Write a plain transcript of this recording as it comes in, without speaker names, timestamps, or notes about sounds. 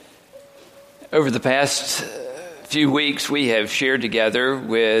Over the past few weeks, we have shared together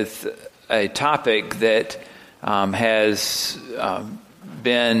with a topic that has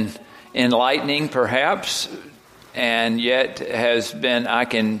been enlightening, perhaps, and yet has been, I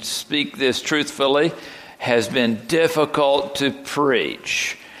can speak this truthfully, has been difficult to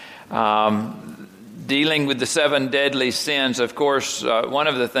preach. Dealing with the 7 deadly sins, of course, one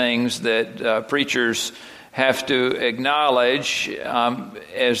of the things that preachers have to acknowledge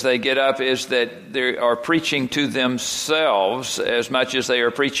as they get up is that they are preaching to themselves as much as they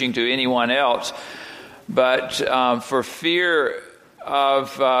are preaching to anyone else. But for fear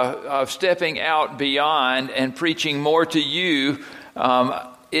of stepping out beyond and preaching more to you,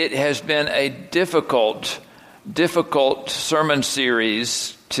 it has been a difficult sermon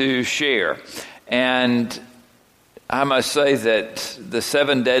series to share. And I must say that the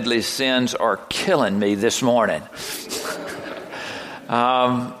 7 deadly sins are killing me this morning.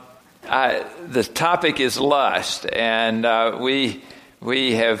 The topic is lust, and we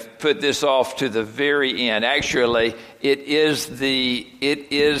have put this off to the very end. Actually, it is the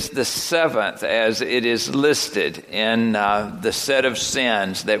 7th, as it is listed in the set of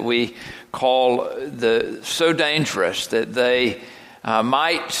sins that we call so dangerous that they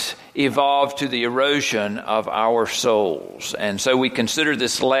might evolve to the erosion of our souls. And so we consider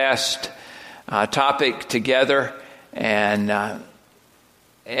this last topic together, and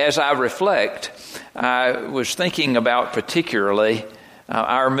as I reflect, I was thinking about particularly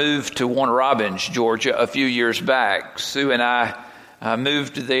our move to Warner Robins, Georgia, a few years back. Sue and I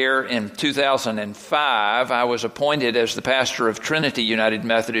moved there in 2005. I was appointed as the pastor of Trinity United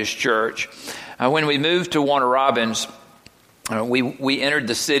Methodist Church. When we moved to Warner Robins, we entered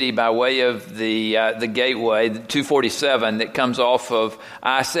the city by way of the gateway, the 247 that comes off of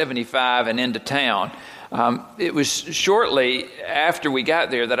I-75 and into town. It was shortly after we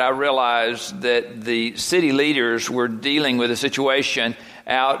got there that I realized that the city leaders were dealing with a situation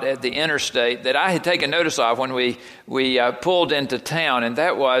out at the interstate that I had taken notice of when we pulled into town, and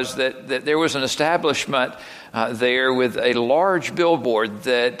that was that there was an establishment there with a large billboard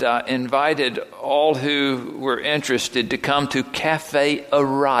that invited all who were interested to come to Cafe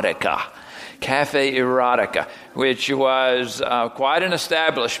Erotica, which was quite an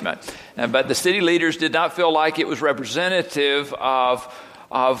establishment. But the city leaders did not feel like it was representative of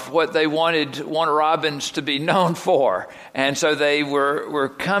what they wanted Warner Robins to be known for. And so they were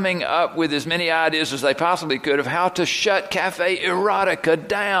coming up with as many ideas as they possibly could of how to shut Cafe Erotica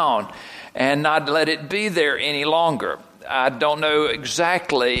down and not let it be there any longer. I don't know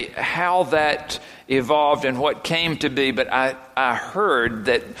exactly how that evolved and what came to be, but I heard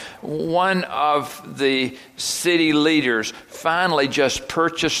that one of the city leaders finally just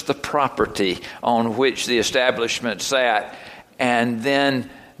purchased the property on which the establishment sat and then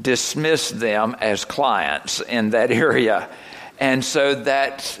dismissed them as clients in that area. And so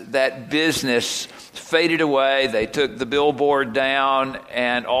that business faded away. They took the billboard down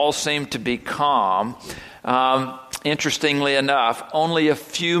and all seemed to be calm. Interestingly enough, only a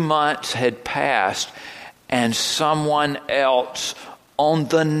few months had passed and someone else on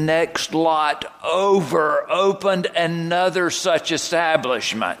the next lot over opened another such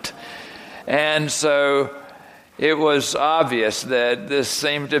establishment. And so it was obvious that this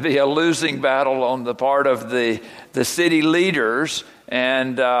seemed to be a losing battle on the part of the city leaders,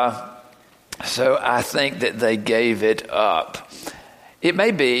 and so I think that they gave it up. It may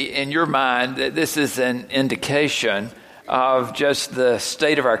be in your mind that this is an indication of just the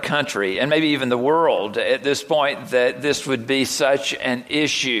state of our country and maybe even the world at this point, that this would be such an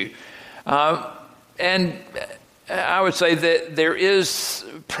issue. And I would say that there is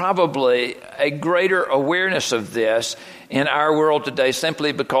probably a greater awareness of this in our world today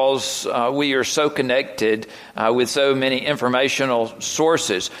simply because we are so connected with so many informational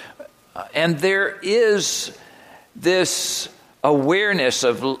sources. And there is this awareness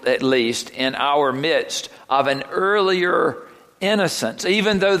of, at least in our midst, of an earlier innocence,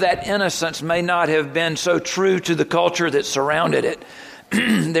 even though that innocence may not have been so true to the culture that surrounded it.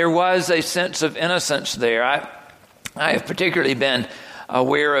 There was a sense of innocence there. I have particularly been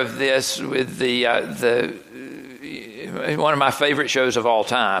aware of this with the one of my favorite shows of all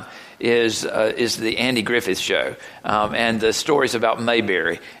time is the Andy Griffith Show, and the stories about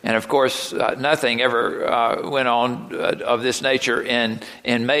Mayberry. And of course, nothing ever went on of this nature in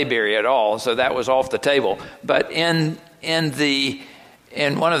Mayberry at all, so that was off the table. But in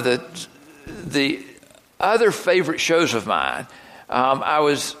one of the other favorite shows of mine, I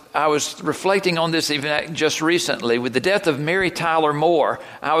was reflecting on this even just recently with the death of Mary Tyler Moore.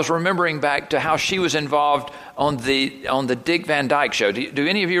 I was remembering back to how she was involved on the Dick Van Dyke Show. Do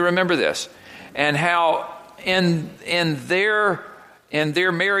any of you remember this? and how in their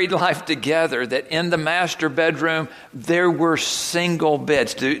married life together, that in the master bedroom there were single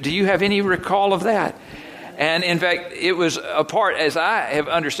beds. Do you have any recall of that? And in fact, it was a part, as I have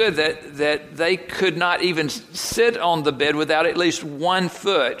understood, that they could not even sit on the bed without at least 1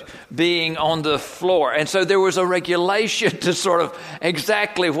 foot being on the floor. And so there was a regulation to sort of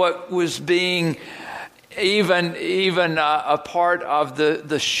exactly what was being even a part of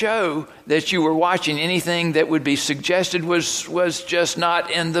the show that you were watching. Anything that would be suggested was just not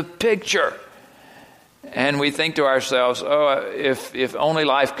in the picture. And we think to ourselves, oh, if only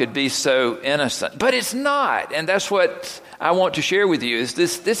life could be so innocent. But it's not. And that's what I want to share with you. Is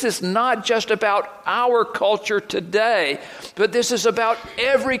this is not just about our culture today, but this is about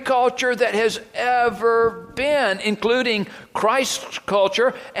every culture that has ever been, including Christ's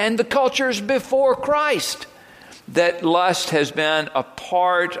culture and the cultures before Christ. That lust has been a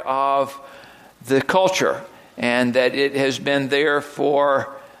part of the culture, and that it has been there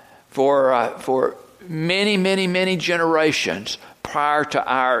for many, many, many generations prior to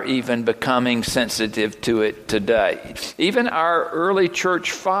our even becoming sensitive to it today. Even our early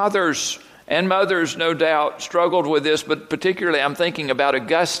church fathers and mothers, no doubt, struggled with this, but particularly I'm thinking about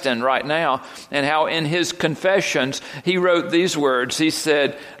Augustine right now, and how in his Confessions he wrote these words. He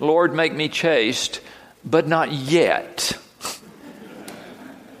said, "Lord, make me chaste, but not yet."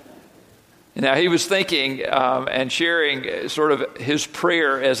 Now, he was thinking and sharing sort of his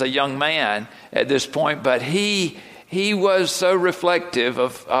prayer as a young man at this point, but he was so reflective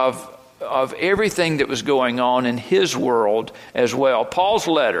of everything that was going on in his world as well. Paul's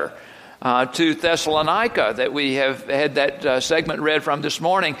letter to Thessalonica that we have had that segment read from this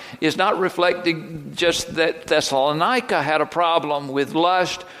morning is not reflecting just that Thessalonica had a problem with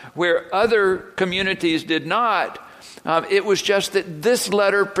lust where other communities did not. It was just that this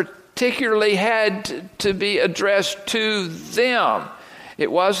letter particularly had to be addressed to them.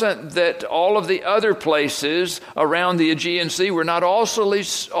 It wasn't that all of the other places around the Aegean Sea were not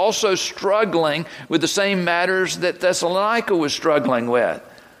also struggling with the same matters that Thessalonica was struggling with.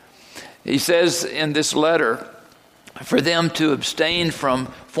 He says in this letter, for them to abstain from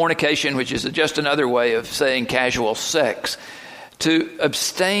fornication, which is just another way of saying casual sex, to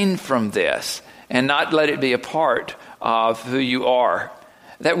abstain from this and not let it be a part of who you are.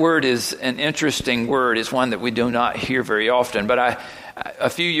 That word is an interesting word. It's one that we do not hear very often. But a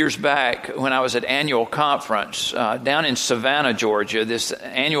few years back, when I was at annual conference down in Savannah, Georgia, this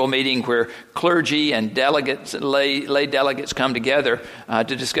annual meeting where clergy and delegates, lay delegates come together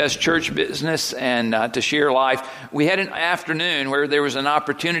to discuss church business and to share life, we had an afternoon where there was an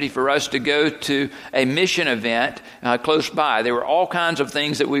opportunity for us to go to a mission event close by. There were all kinds of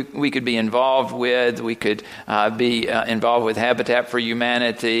things that we could be involved with. We could be involved with Habitat for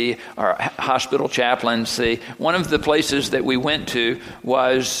Humanity or hospital chaplaincy. One of the places that we went to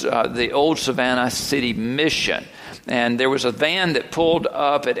was the old Savannah City Mission. And there was a van that pulled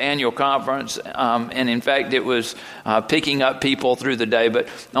up at annual conference, and in fact it was picking up people through the day. But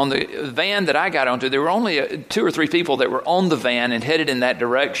on the van that I got onto, there were only 2 or 3 people that were on the van and headed in that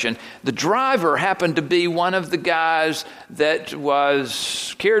direction. The driver happened to be one of the guys that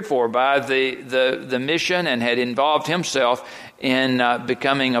was cared for by the mission and had involved himself in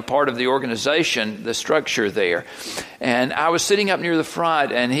becoming a part of the organization, the structure there. And I was sitting up near the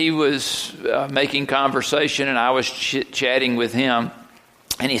front, and he was making conversation, and I was chatting with him.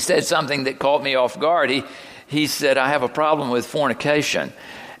 And he said something that caught me off guard. He said, "I have a problem with fornication."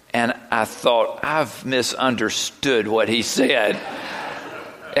 And I thought, I've misunderstood what he said.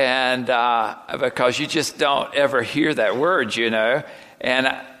 And because you just don't ever hear that word, you know. And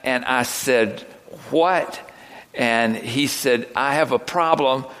I said, "What?" And he said, "I have a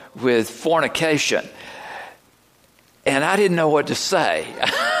problem with fornication." And I didn't know what to say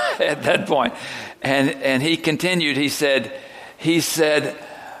at that point. And he continued, he said,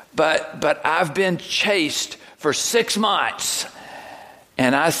 but I've been chaste for 6 months.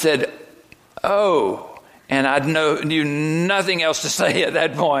 And I said, "Oh," and I knew nothing else to say at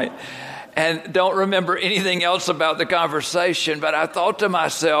that point, and don't remember anything else about the conversation. But I thought to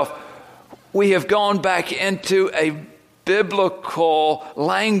myself, we have gone back into a biblical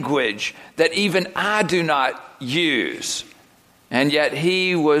language that even I do not use. And yet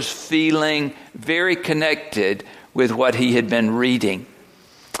he was feeling very connected with what he had been reading.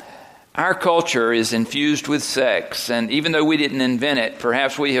 Our culture is infused with sex, and even though we didn't invent it,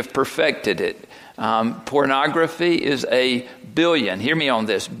 perhaps we have perfected it. Pornography is a hear me on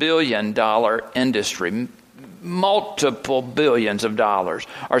this, $1 billion industry. Multiple billions of dollars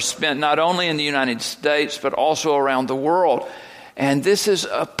are spent not only in the United States, but also around the world. And this is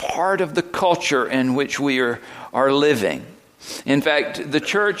a part of the culture in which we are living. In fact, the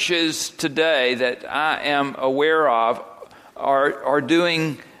churches today that I am aware of are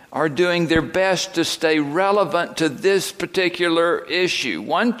doing their best to stay relevant to this particular issue.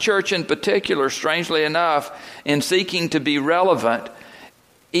 One church in particular, strangely enough, in seeking to be relevant,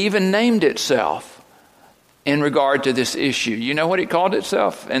 even named itself in regard to this issue. You know what it called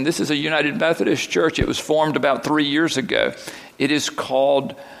itself? And this is a United Methodist church. It was formed about 3 years ago. It is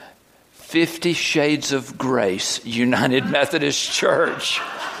called 50 Shades of Grace United Methodist Church.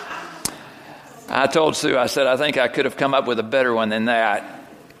 I told Sue, I said, I think I could have come up with a better one than that.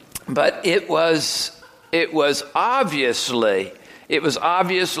 But it was obviously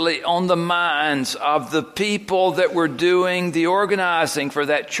on the minds of the people that were doing the organizing for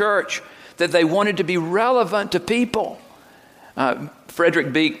that church, that they wanted to be relevant to people.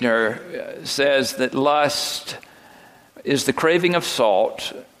 Frederick Buechner says that lust is the craving of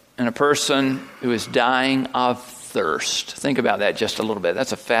salt in a person who is dying of thirst. Think about that just a little bit.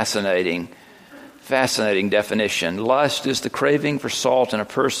 That's a fascinating definition. Lust is the craving for salt in a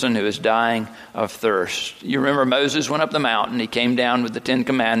person who is dying of thirst. You remember Moses went up the mountain. He came down with the 10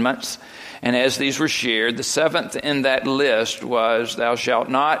 Commandments. And as these were shared, the seventh in that list was, thou shalt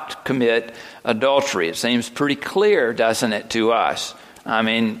not commit adultery. It seems pretty clear, doesn't it, to us? I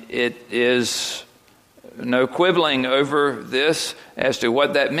mean, it is no quibbling over this as to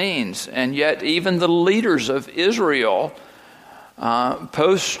what that means. And yet even the leaders of Israel,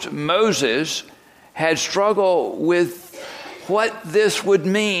 post-Moses, had struggled with what this would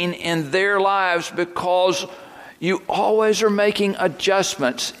mean in their lives, because you always are making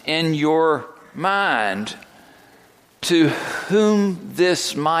adjustments in your mind to whom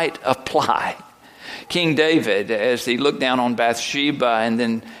this might apply. King David, as he looked down on Bathsheba and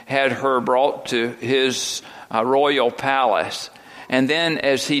then had her brought to his royal palace, and then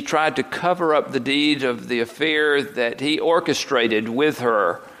as he tried to cover up the deed of the affair that he orchestrated with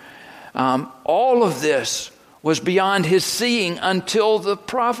her, all of this was beyond his seeing until the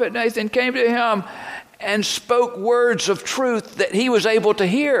prophet Nathan came to him and spoke words of truth that he was able to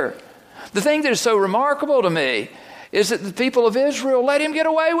hear. The thing that is so remarkable to me is that the people of Israel let him get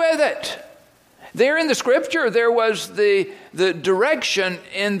away with it. There in the scripture, there was the direction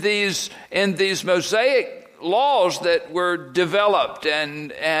in these Mosaic laws that were developed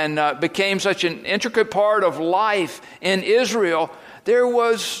and became such an intricate part of life in Israel. There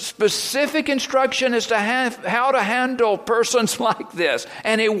was specific instruction as to how to handle persons like this,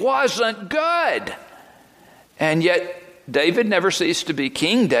 and it wasn't good. And yet, David never ceased to be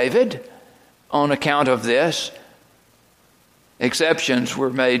King David on account of this. Exceptions were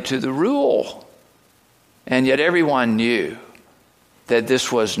made to the rule. And yet everyone knew that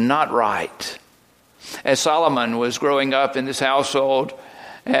this was not right. As Solomon was growing up in this household,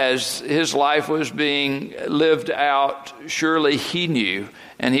 as his life was being lived out, surely he knew.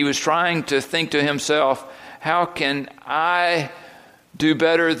 And he was trying to think to himself, how can I do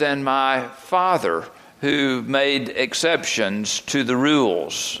better than my father, who made exceptions to the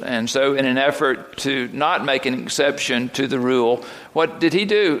rules? And so in an effort to not make an exception to the rule, what did he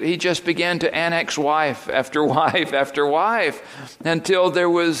do? He just began to annex wife after wife after wife until there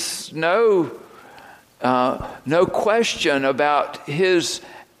was no question about his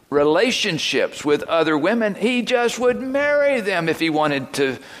relationships with other women. He just would marry them if he wanted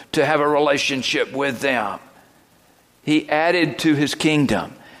to have a relationship with them. He added to his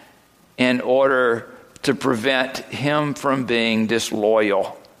kingdom in order to prevent him from being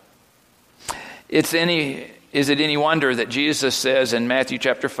disloyal. Is it any wonder that Jesus says in Matthew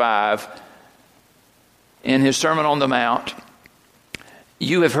chapter 5, in his Sermon on the Mount,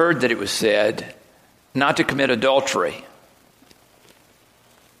 you have heard that it was said not to commit adultery.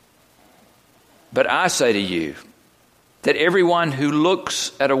 But I say to you that everyone who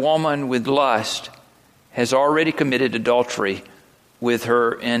looks at a woman with lust has already committed adultery with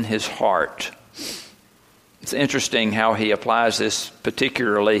her in his heart. It's interesting how he applies this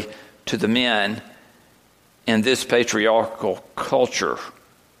particularly to the men in this patriarchal culture,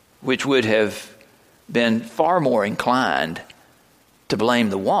 which would have been far more inclined to blame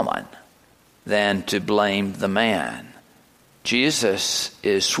the woman than to blame the man. Jesus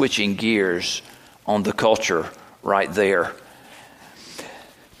is switching gears on the culture right there.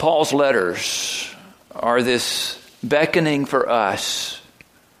 Paul's letters are this beckoning for us.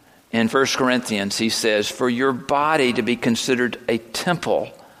 In 1 Corinthians, he says, for your body to be considered a temple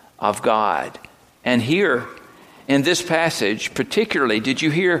of God. And here, in this passage particularly, did you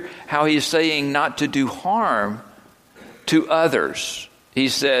hear how he is saying not to do harm to others? he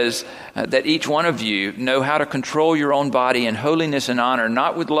says that each one of you know how to control your own body in holiness and honor,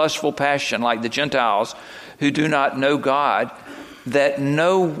 not with lustful passion like the Gentiles who do not know God, that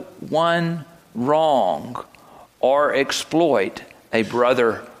no one wrong or exploit a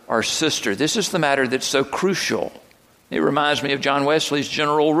brother or sister. This is the matter that's so crucial. It reminds me of John Wesley's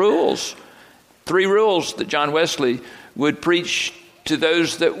general rules. 3 rules that John Wesley would preach to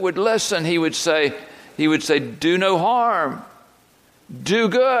those that would listen. He would say, do no harm, do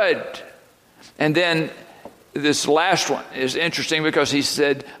good. And then this last one is interesting because he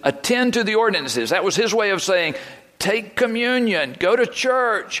said, attend to the ordinances. That was his way of saying, take communion, go to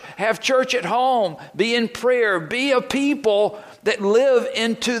church, have church at home, be in prayer, be a people that live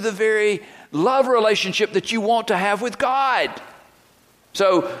into the very love relationship that you want to have with God.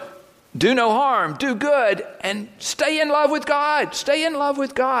 So do no harm, do good, and stay in love with God. Stay in love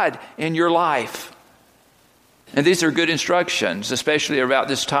with God in your life. And these are good instructions, especially about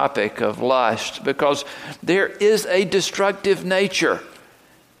this topic of lust, because there is a destructive nature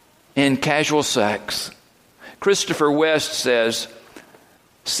in casual sex. Christopher West says,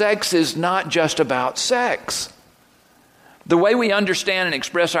 sex is not just about sex. The way we understand and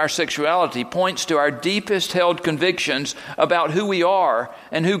express our sexuality points to our deepest held convictions about who we are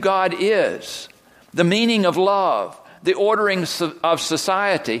and who God is, the meaning of love, the ordering of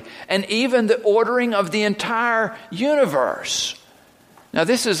society, and even the ordering of the entire universe. Now,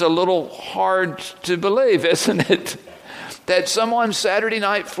 this is a little hard to believe, isn't it? That someone's Saturday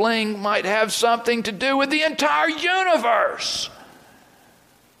night fling might have something to do with the entire universe.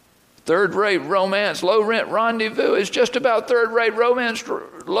 Third-rate romance, low-rent rendezvous is just about third-rate romance,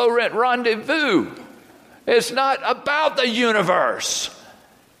 low-rent rendezvous. It's not about the universe.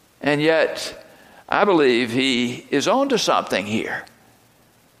 And yet, I believe he is onto something here.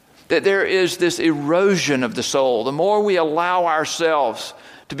 That there is this erosion of the soul. The more we allow ourselves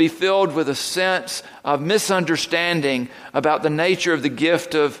to be filled with a sense of misunderstanding about the nature of the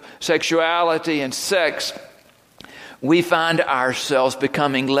gift of sexuality and sex, we find ourselves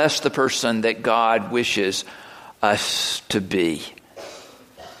becoming less the person that God wishes us to be.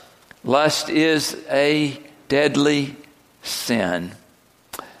 Lust is a deadly sin.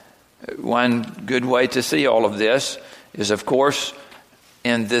 One good way to see all of this is, of course,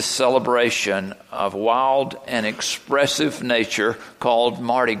 in this celebration of wild and expressive nature called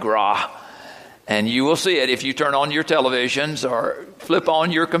Mardi Gras. And you will see it if you turn on your televisions or flip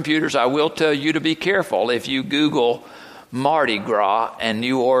on your computers. I will tell you to be careful if you Google Mardi Gras and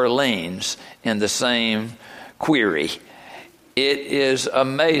New Orleans in the same query. It is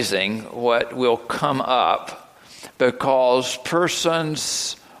amazing what will come up because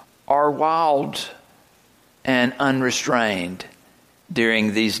persons are wild and unrestrained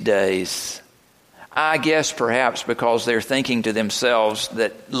during these days. I guess perhaps because they're thinking to themselves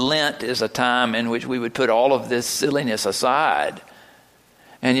that Lent is a time in which we would put all of this silliness aside.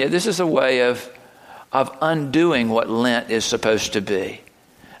 And yet this is a way of undoing what Lent is supposed to be.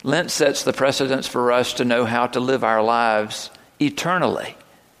 Lent sets the precedence for us to know how to live our lives eternally,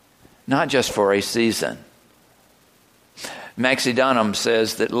 not just for a season. Maxie Dunham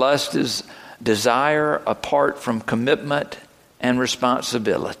says that lust is desire apart from commitment and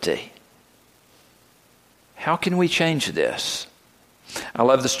responsibility. How can we change this? I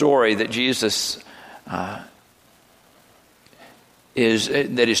love the story that Jesus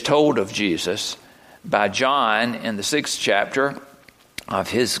is told of Jesus by John in the 6th chapter of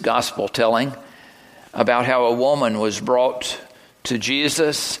his gospel telling about how a woman was brought to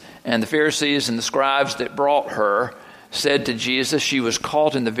Jesus, and the Pharisees and the scribes that brought her said to Jesus she was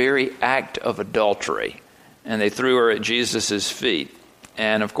caught in the very act of adultery, and they threw her at Jesus' feet.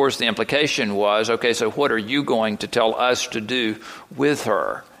 And of course the implication was, okay, so what are you going to tell us to do with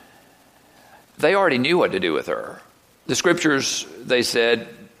her? They already knew what to do with her. The scriptures, they said,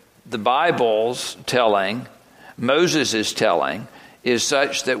 the Bible's telling, Moses is telling, is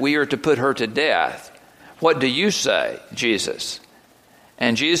such that we are to put her to death. What do you say, Jesus?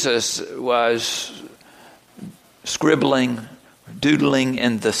 And Jesus was scribbling, doodling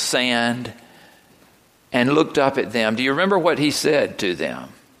in the sand, and looked up at them. Do you remember what he said to them?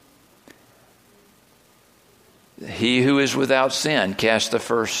 He who is without sin cast the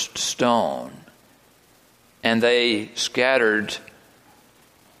first stone. And they scattered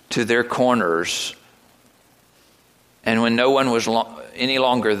to their corners. And when no one was any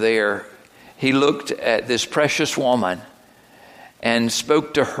longer there, he looked at this precious woman and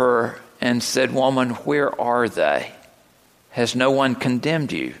spoke to her and said, "Woman, where are they? Has no one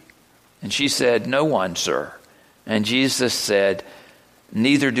condemned you?" And she said, "No one, sir." And Jesus said,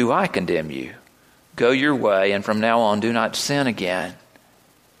 "Neither do I condemn you. Go your way, and from now on do not sin again."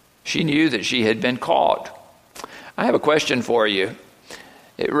 She knew that she had been caught. I have a question for you.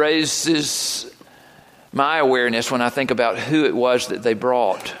 It raises my awareness when I think about who it was that they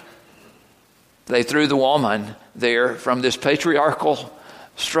brought. They threw the woman there from this patriarchal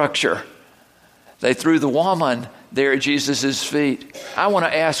structure. They threw the woman there at Jesus' feet. I want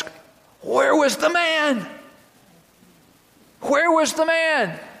to ask, where was the man? Where was the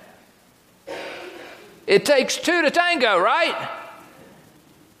man? It takes two to tango, right?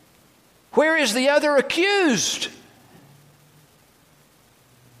 Where is the other accused?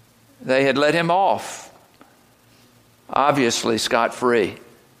 They had let him off, obviously scot-free.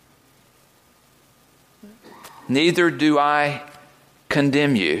 Neither do I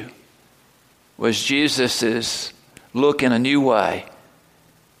condemn you was Jesus' look in a new way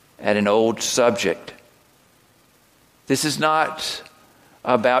at an old subject. This is not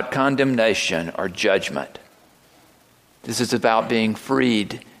about condemnation or judgment. This is about being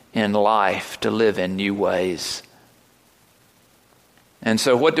freed in life to live in new ways. And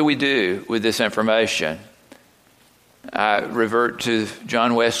so what do we do with this information? I revert to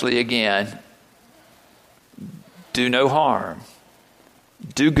John Wesley again. Do no harm.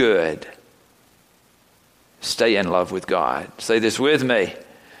 Do good. Stay in love with God. Say this with me.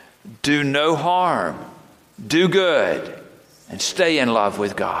 Do no harm. Do good. And stay in love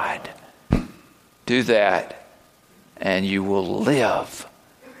with God. Do that, and you will live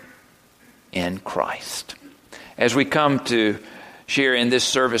in Christ. As we come to share in this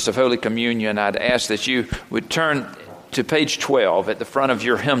service of Holy Communion, I'd ask that you would turn to page 12 at the front of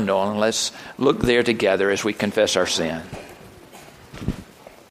your hymnal, and let's look there together as we confess our sin.